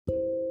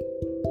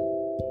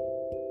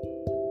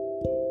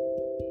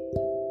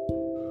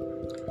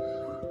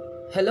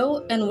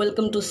Hello and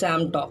welcome to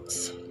Sam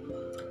Talks.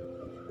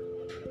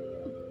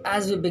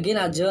 As we begin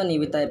our journey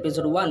with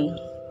episode 1,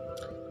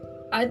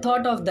 I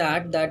thought of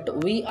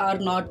that we are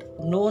not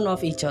known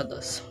of each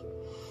other's.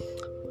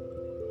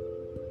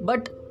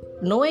 But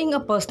knowing a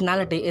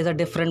personality is a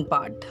different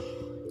part.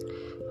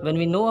 When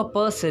we know a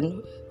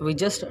person, we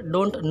just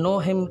don't know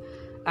him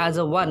as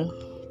a one.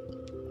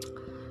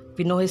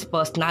 We know his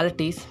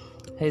personalities,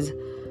 his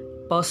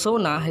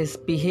persona, his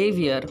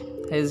behavior,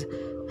 his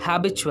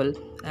habitual,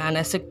 and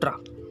etc.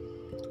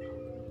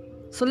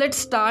 So let's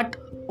start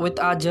with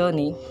our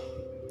journey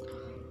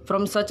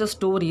from such a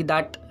story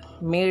that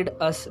made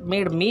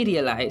me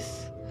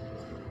realize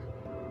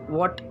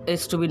what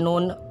is to be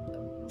known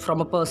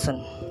from a person.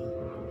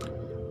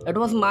 It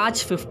was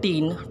March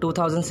 15,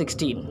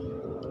 2016.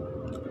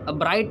 A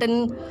bright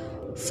and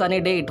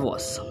sunny day it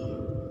was.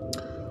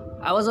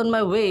 I was on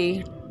my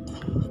way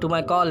to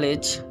my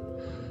college,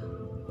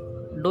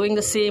 doing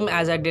the same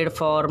as I did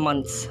for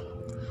months.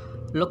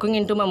 Looking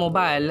into my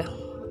mobile,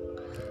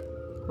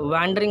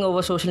 wandering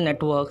over social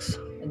networks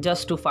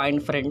just to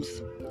find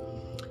friends.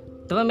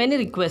 There were many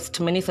requests,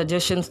 many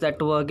suggestions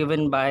that were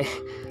given by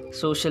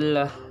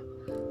social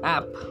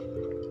app.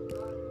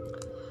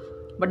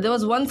 But there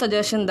was one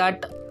suggestion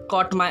that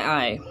caught my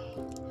eye.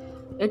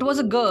 It was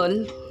a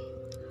girl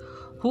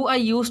who I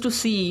used to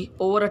see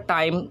over a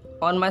time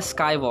on my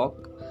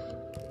skywalk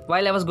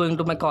while I was going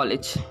to my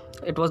college.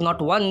 It was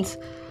not once,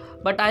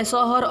 but I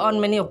saw her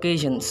on many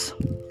occasions.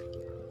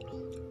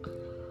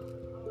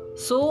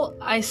 So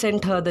I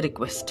sent her the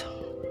request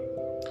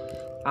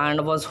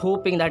and was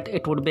hoping that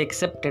it would be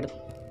accepted.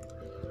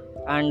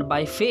 And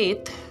by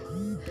faith,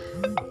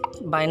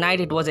 by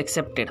night it was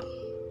accepted.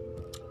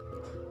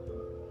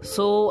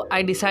 So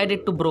I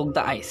decided to break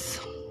the ice.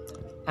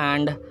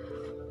 And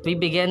we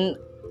began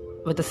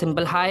with a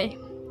simple hi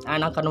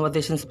and our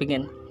conversations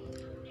began.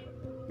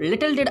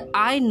 Little did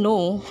I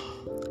know,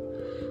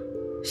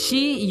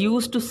 she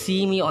used to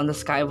see me on the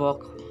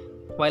skywalk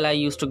while I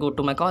used to go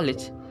to my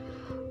college.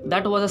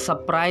 That was a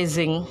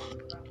surprising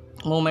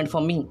moment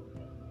for me.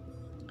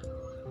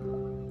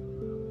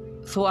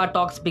 So our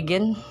talks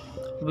began.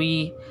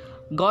 We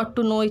got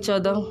to know each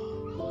other.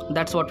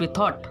 That's what we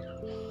thought.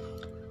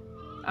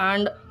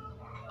 And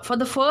for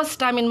the first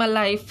time in my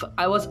life,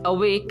 I was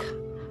awake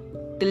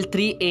till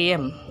 3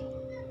 a.m.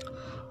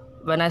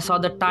 When I saw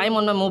the time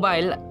on my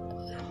mobile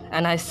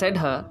and I said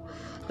her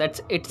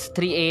that it's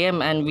 3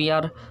 a.m. and we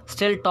are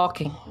still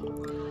talking.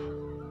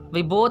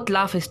 We both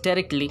laughed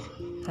hysterically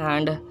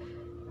and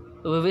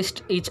we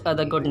wished each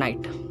other good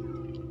night.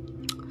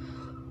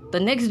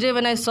 The next day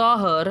when I saw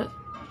her,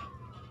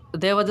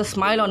 there was a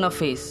smile on her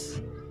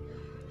face.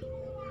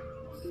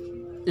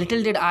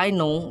 Little did I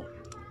know,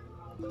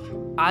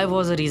 I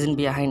was the reason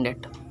behind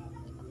it.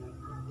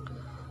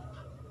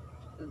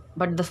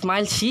 But the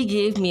smile she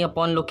gave me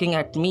upon looking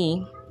at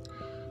me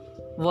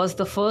was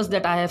the first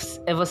that I have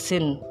ever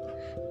seen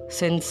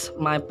since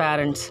my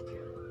parents.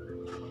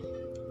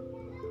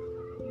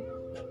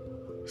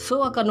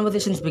 So our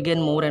conversations began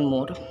more and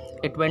more.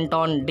 It went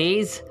on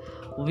days,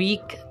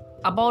 week,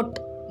 about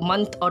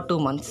month or 2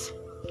 months.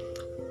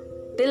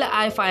 Till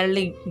I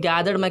finally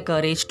gathered my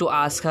courage to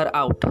ask her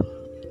out.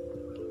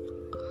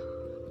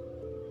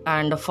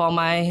 And for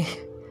my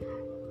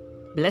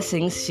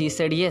blessings, she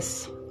said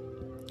yes.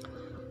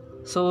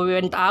 So we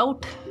went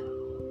out,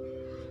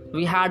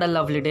 we had a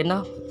lovely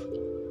dinner,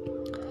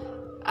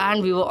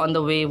 and we were on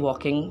the way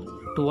walking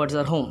towards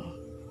our home.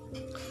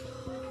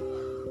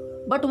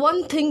 But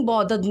one thing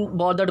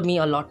bothered me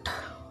a lot.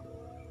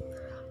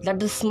 That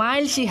the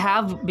smile she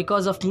had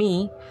because of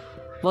me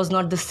was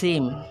not the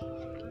same.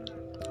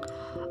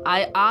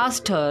 I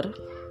asked her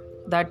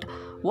that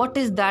what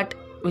is that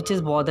which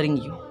is bothering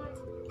you?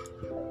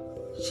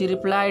 She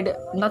replied,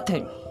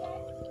 nothing.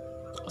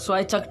 So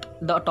I chucked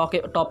the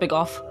topic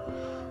off.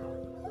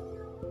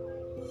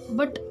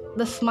 But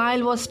the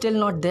smile was still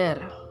not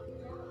there.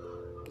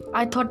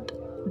 I thought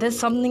there's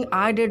something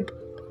I did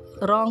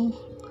wrong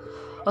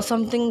or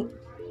something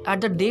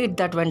at the date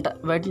that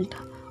went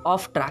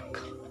off track.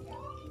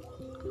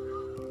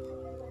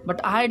 But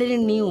I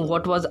didn't knew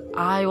what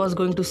I was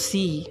going to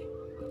see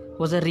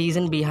was the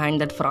reason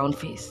behind that frown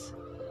face.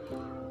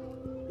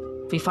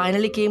 We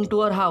finally came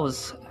to our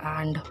house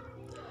and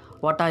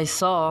what I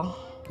saw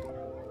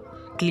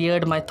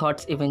cleared my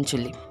thoughts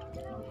eventually.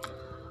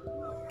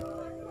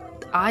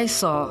 I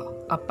saw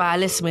a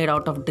palace made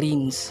out of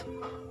dreams.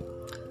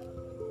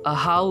 A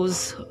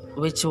house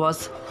which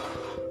was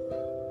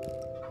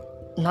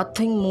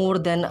nothing more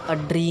than a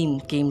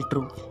dream came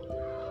true.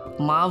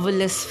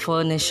 Marvelous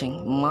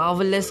furnishing,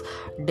 marvelous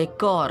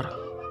decor.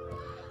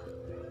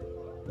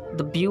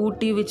 The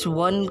beauty which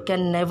one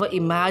can never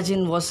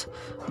imagine was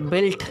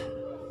built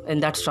in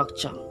that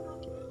structure.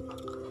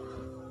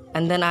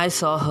 And then I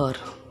saw her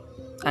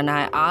and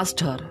I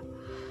asked her,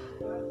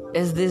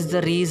 is this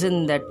the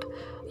reason that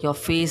your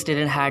face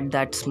didn't have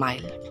that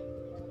smile?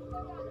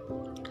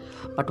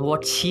 But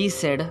what she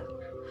said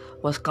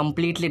was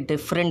completely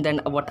different than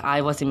what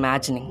I was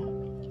imagining.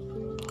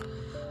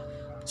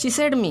 She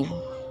said me,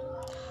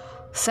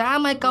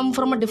 Sam, I come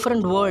from a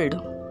different world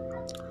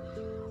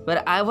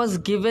where I was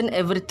given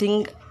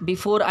everything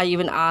before I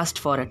even asked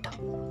for it.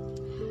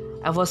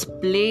 I was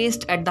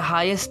placed at the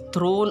highest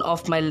throne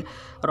of my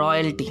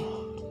royalty.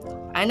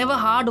 I never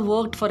hard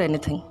worked for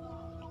anything.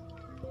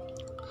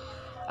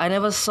 I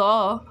never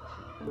saw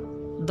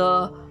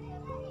the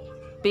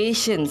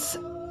patience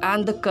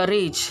and the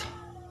courage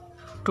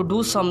to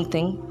do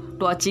something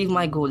to achieve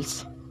my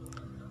goals.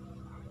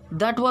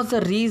 That was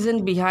the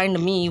reason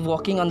behind me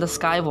walking on the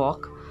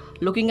skywalk,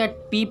 looking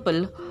at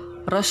people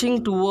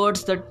rushing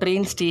towards the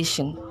train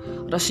station,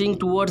 rushing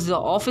towards the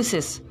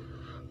offices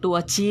to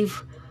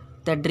achieve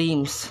their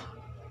dreams,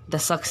 the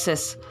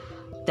success,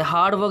 the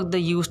hard work they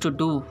used to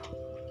do.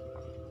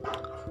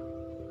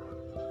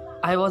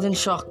 I was in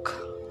shock.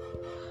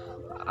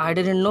 I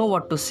didn't know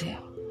what to say.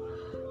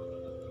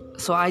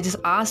 So I just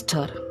asked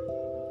her,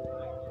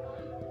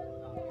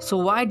 so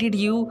why did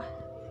you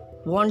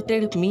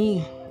wanted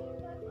me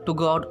to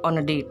go out on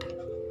a date?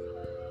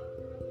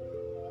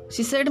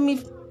 She said me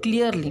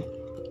clearly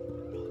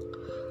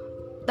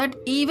that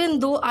even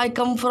though I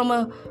come from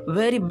a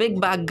very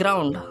big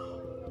background,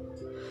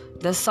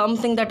 there's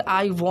something that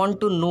I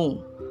want to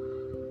know,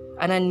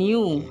 and I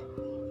knew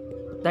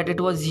that it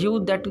was you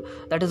that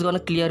is going to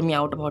clear me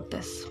out about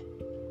this.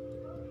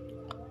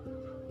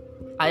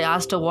 I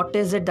asked her, what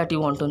is it that you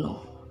want to know?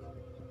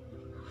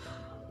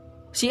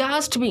 She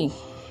asked me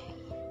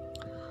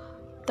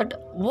that,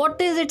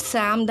 what is it,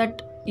 Sam,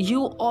 that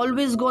you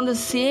always go on the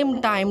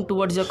same time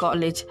towards your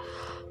college,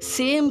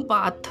 same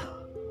path,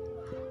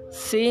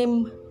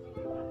 same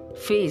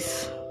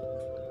face?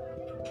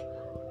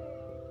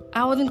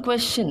 I was in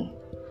question.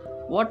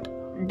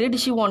 What did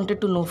she wanted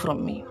to know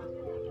from me?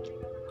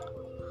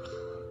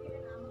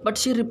 But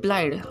she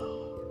replied,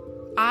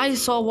 I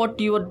saw what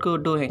you were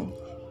doing.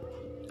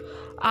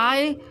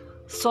 I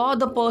saw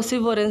the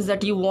perseverance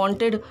that you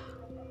wanted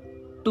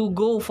to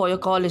go for your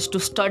college, to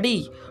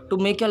study, to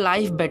make your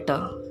life better,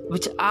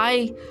 which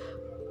I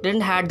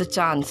didn't had the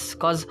chance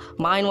because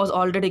mine was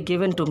already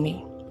given to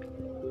me.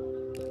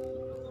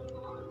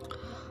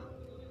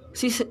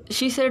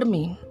 She said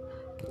me,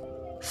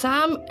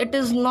 Sam, it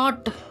is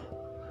not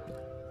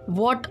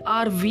what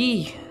are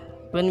we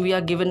when we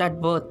are given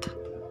at birth.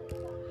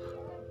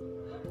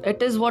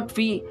 It is what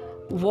we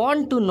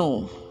want to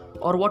know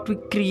or what we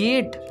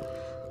create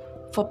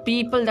for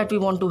people that we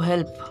want to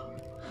help,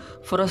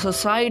 for a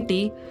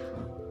society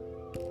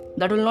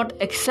that will not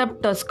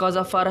accept us because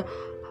of our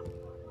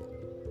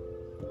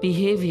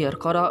behavior,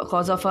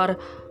 because of our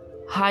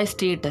high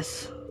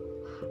status.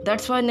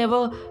 That's why I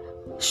never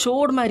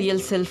showed my real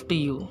self to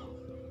you,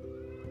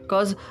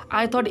 because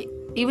I thought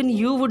even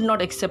you would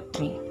not accept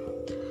me.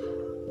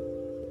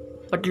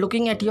 But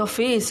looking at your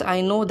face, I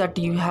know that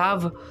you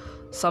have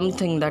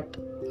something that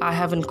I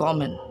have in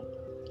common.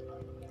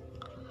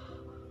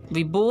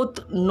 We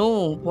both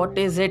know what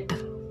is it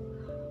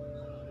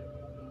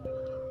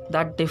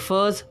that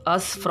differs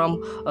us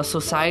from a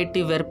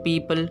society where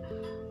people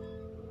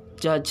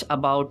judge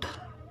about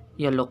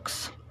your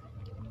looks.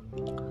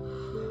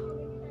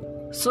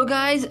 So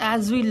guys,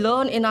 as we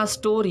learn in our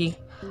story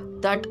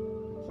that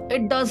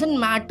it doesn't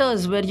matter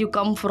where you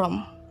come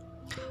from.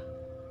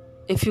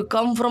 If you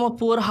come from a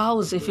poor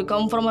house, if you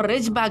come from a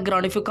rich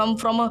background, if you come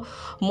from a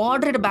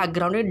moderate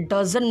background, it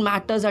doesn't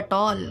matter at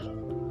all.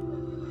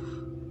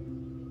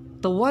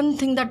 The one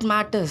thing that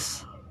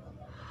matters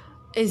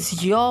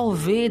is your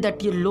way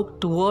that you look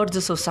towards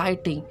the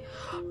society,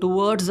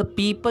 towards the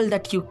people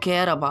that you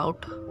care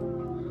about,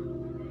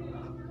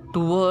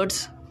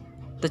 towards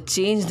the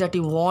change that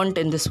you want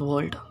in this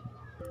world.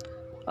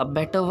 A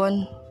better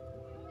one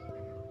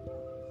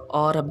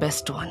or a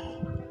best one.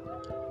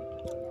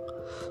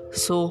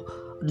 So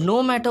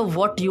no matter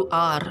what you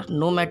are,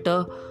 no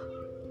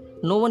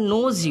one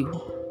knows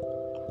you,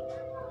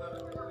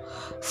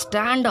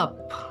 stand up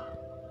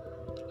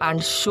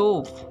and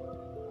show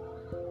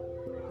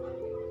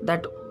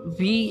that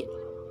we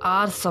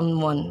are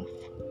someone,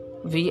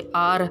 we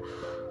are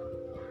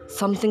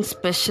something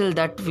special,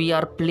 that we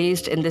are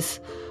placed in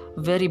this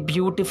very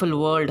beautiful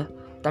world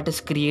that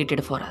is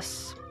created for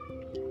us.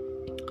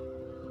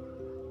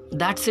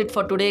 That's it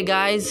for today,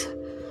 guys.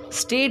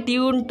 Stay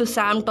tuned to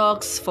Sam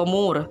Talks for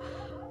more.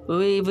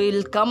 We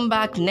will come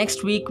back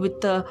next week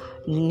with a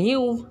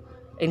new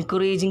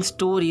encouraging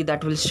story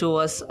that will show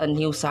us a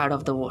new side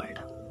of the world.